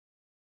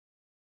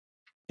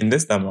In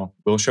this demo,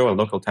 we'll show a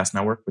local test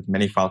network with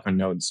many Filecoin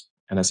nodes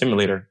and a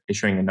simulator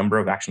issuing a number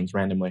of actions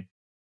randomly.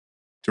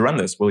 To run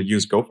this, we'll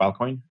use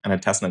go-filecoin and a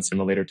testnet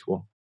simulator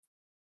tool.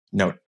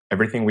 Note,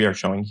 everything we are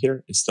showing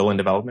here is still in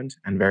development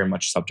and very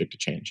much subject to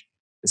change,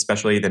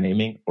 especially the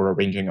naming or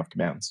arranging of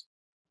commands.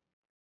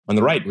 On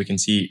the right, we can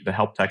see the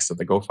help text of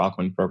the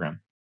go-filecoin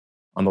program.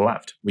 On the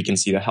left, we can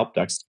see the help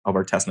text of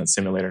our testnet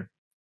simulator.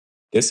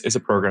 This is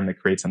a program that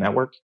creates a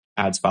network,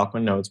 adds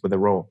Filecoin nodes with a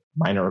role,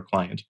 miner or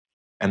client,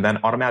 and then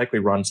automatically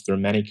runs through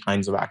many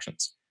kinds of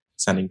actions,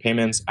 sending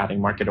payments, adding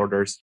market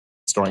orders,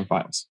 storing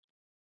files.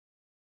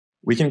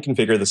 We can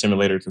configure the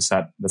simulator to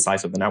set the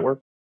size of the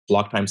network,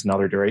 block times and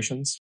other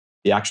durations,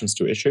 the actions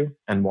to issue,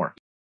 and more.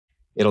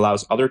 It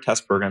allows other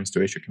test programs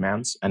to issue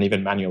commands and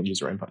even manual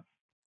user input.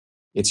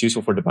 It's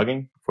useful for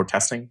debugging, for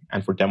testing,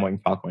 and for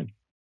demoing Filecoin.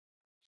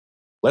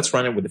 Let's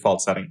run it with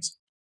default settings.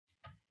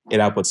 It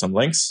outputs some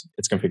links,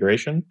 its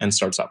configuration, and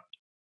starts up.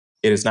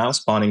 It is now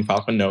spawning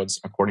Filecoin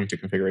nodes according to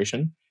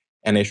configuration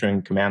and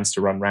issuing commands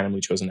to run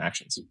randomly chosen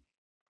actions.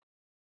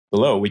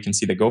 Below, we can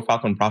see the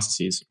go-filecoin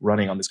processes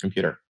running on this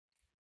computer.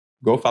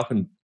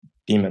 Go-filecoin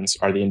daemons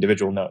are the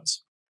individual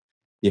nodes.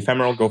 The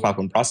ephemeral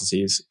go-filecoin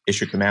processes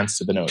issue commands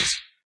to the nodes.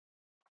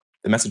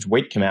 The message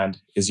wait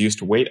command is used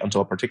to wait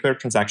until a particular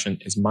transaction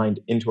is mined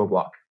into a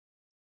block.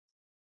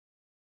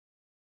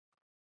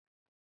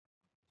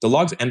 The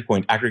logs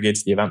endpoint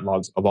aggregates the event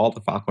logs of all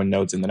the Filecoin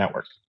nodes in the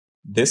network.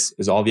 This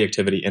is all the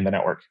activity in the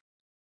network.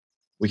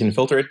 We can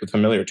filter it with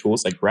familiar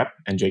tools like grep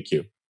and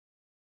JQ.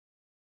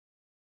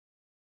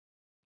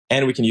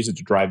 And we can use it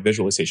to drive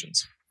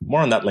visualizations. More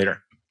on that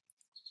later.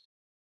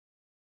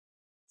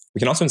 We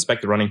can also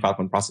inspect the running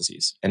Filecoin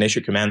processes and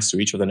issue commands to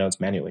each of the nodes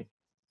manually.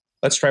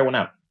 Let's try one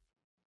out.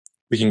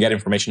 We can get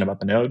information about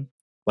the node,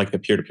 like the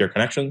peer-to-peer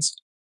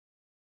connections,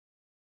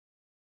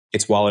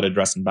 its wallet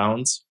address and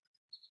bounds,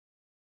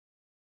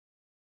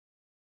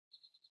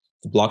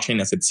 the blockchain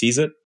as it sees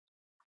it,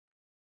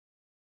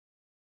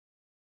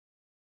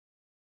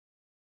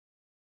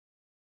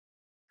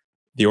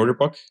 the order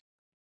book,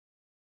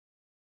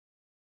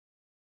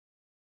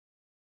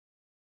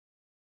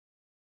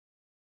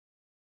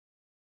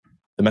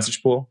 the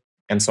message pool,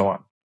 and so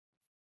on.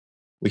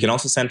 We can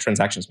also send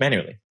transactions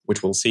manually,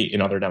 which we'll see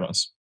in other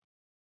demos.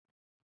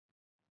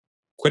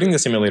 Quitting the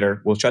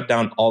simulator will shut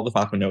down all the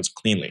Filecoin nodes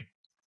cleanly.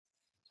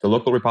 The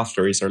local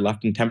repositories are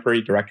left in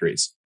temporary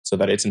directories so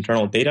that its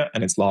internal data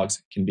and its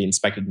logs can be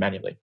inspected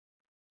manually.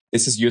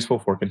 This is useful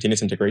for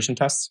continuous integration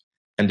tests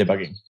and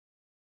debugging.